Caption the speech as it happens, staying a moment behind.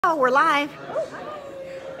Hello, we're live.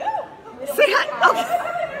 Say hi. Okay.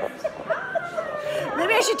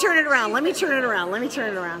 Maybe I should turn it around. Let me turn it around. Let me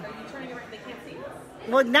turn it around.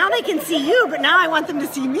 Well, now they can see you, but now I want them to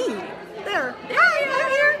see me. There. Hi,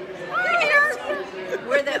 I'm here.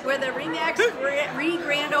 We're the Remax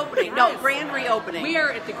grand opening. No, grand reopening. We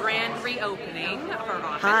are at the grand reopening of our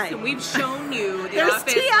office, Hi. and we've shown you the There's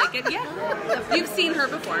office. Tia. Like it, yeah, you've seen her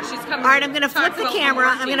before. She's coming. All right, I'm gonna to talk flip the about camera.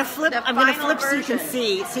 more I'm gonna flip. The I'm gonna final flip so you can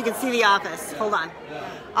version. see the office. Hold on.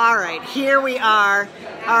 All right, here we are.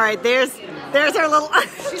 All right, there's our little.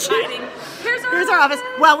 She's hiding. Here's our office.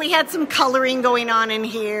 Well, we had some coloring going on in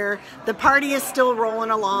here. The party is still rolling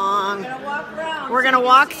along. We're gonna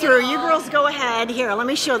walk through. You girls go ahead. Here, let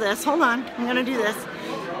me show this. Hold on. I'm gonna do this.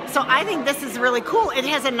 So I think this is really cool. It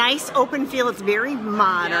has a nice open feel. It's very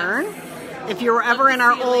modern. If you were ever in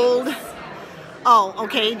our old... Oh,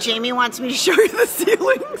 okay. Jamie wants me to show you the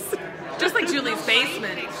ceilings. Just like Julie's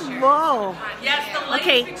basement. Whoa. Yes, the light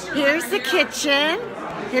Okay, fixtures here's are the here. kitchen.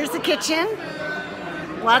 Here's the kitchen.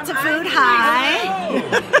 Lots of food. Hi.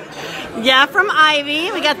 Yeah, from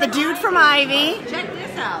Ivy. We got the dude from Ivy. Check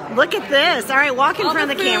this out. Look at this. All right, walk in All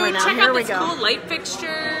front of the food. camera now. Check Here out we these go. cool light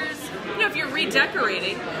fixtures. You know, if you're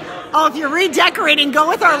redecorating. Oh, if you're redecorating, go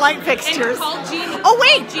with our light And fixtures. call Jeannie. Oh,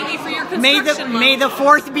 wait. Call Jeannie for your May construction the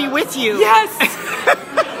 4th be with you. Yes.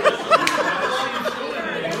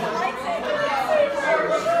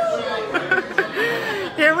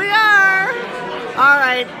 Here we are. All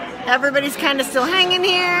right. Everybody's kind of still hanging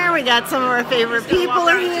here. We got some of our favorite people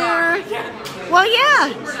are here. Well,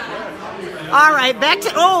 yeah. All right. Back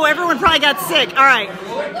to... Oh, everyone probably got sick. All right.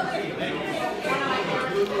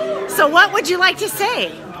 So what would you like to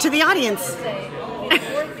say to the audience?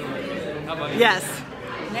 Yes.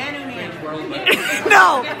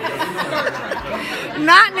 No.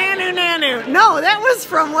 Not Nanu Nanu. No, that was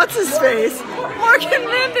from what's his face? Morgan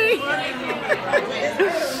Mindy.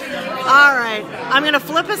 All right. I'm going to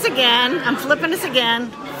flip us again. I'm flipping us again.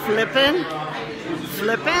 Flipping.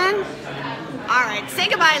 Flipping. All right. Say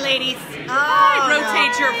goodbye, ladies. Oh,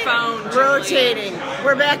 Rotate your phone. Julie. Rotating.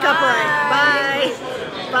 We're back upright. Bye.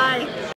 Bye.